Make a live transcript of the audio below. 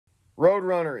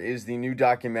Roadrunner is the new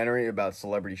documentary about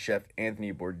celebrity chef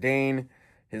Anthony Bourdain,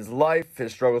 his life,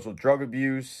 his struggles with drug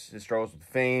abuse, his struggles with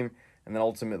fame, and then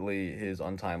ultimately his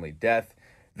untimely death.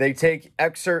 They take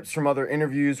excerpts from other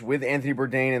interviews with Anthony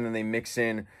Bourdain, and then they mix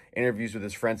in interviews with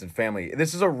his friends and family.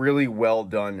 This is a really well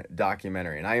done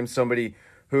documentary, and I am somebody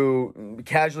who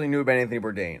casually knew about Anthony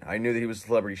Bourdain. I knew that he was a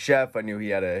celebrity chef. I knew he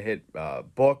had a hit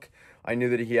book. I knew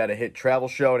that he had a hit travel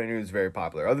show, and I knew he was very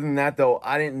popular. Other than that, though,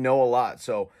 I didn't know a lot.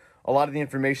 So a lot of the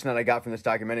information that I got from this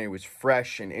documentary was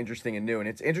fresh and interesting and new. And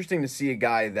it's interesting to see a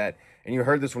guy that, and you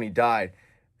heard this when he died,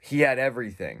 he had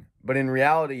everything. But in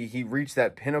reality, he reached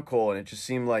that pinnacle, and it just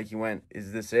seemed like he went,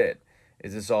 is this it?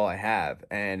 Is this all I have?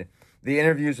 And the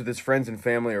interviews with his friends and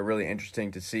family are really interesting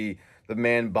to see the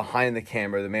man behind the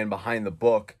camera, the man behind the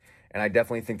book. And I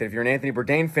definitely think that if you're an Anthony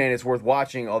Bourdain fan, it's worth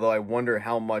watching, although I wonder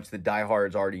how much the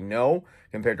diehards already know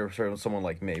compared to someone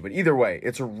like me. But either way,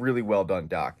 it's a really well-done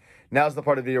doc. Now's the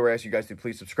part of the video where I ask you guys to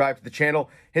please subscribe to the channel.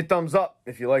 Hit thumbs up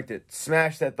if you liked it.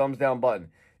 Smash that thumbs down button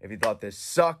if you thought this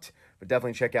sucked. But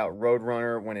definitely check out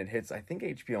Roadrunner when it hits, I think,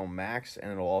 HBO Max,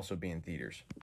 and it'll also be in theaters.